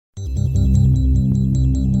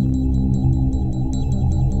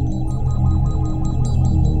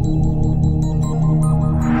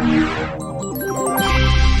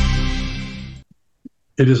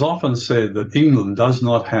It is often said that England does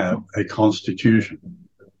not have a constitution,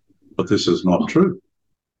 but this is not true.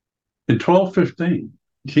 In 1215,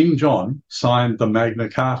 King John signed the Magna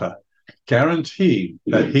Carta, guaranteeing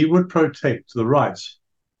that he would protect the rights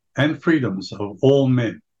and freedoms of all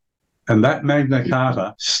men. And that Magna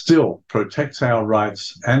Carta still protects our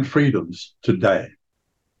rights and freedoms today.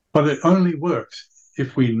 But it only works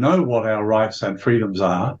if we know what our rights and freedoms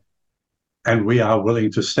are, and we are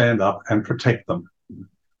willing to stand up and protect them.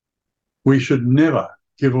 We should never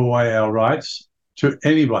give away our rights to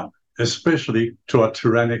anyone, especially to a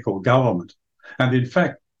tyrannical government. And in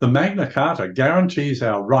fact, the Magna Carta guarantees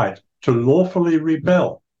our right to lawfully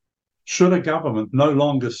rebel should a government no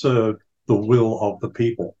longer serve the will of the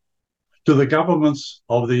people. Do the governments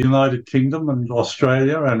of the United Kingdom and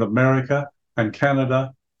Australia and America and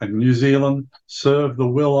Canada and New Zealand serve the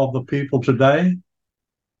will of the people today?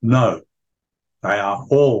 No. They are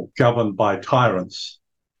all governed by tyrants.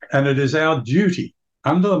 And it is our duty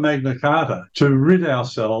under the Magna Carta to rid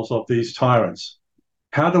ourselves of these tyrants.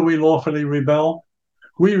 How do we lawfully rebel?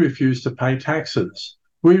 We refuse to pay taxes.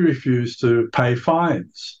 We refuse to pay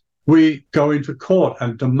fines. We go into court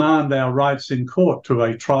and demand our rights in court to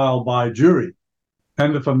a trial by jury.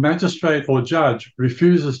 And if a magistrate or judge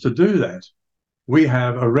refuses to do that, we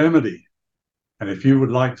have a remedy. And if you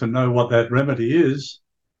would like to know what that remedy is,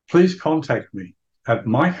 please contact me at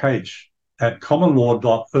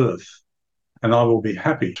mikeh@commonlaw.earth, and I will be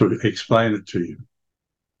happy to explain it to you.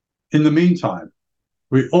 In the meantime,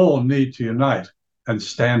 we all need to unite and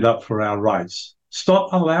stand up for our rights.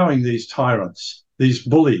 Stop allowing these tyrants, these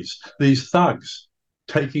bullies, these thugs,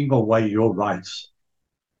 taking away your rights.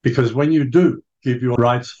 Because when you do give your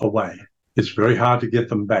rights away, it's very hard to get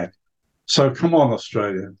them back. So come on,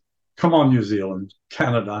 Australia. Come on, New Zealand,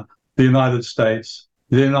 Canada, the United States,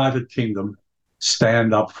 the United Kingdom.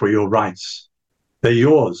 Stand up for your rights. They're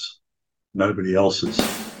yours, nobody else's.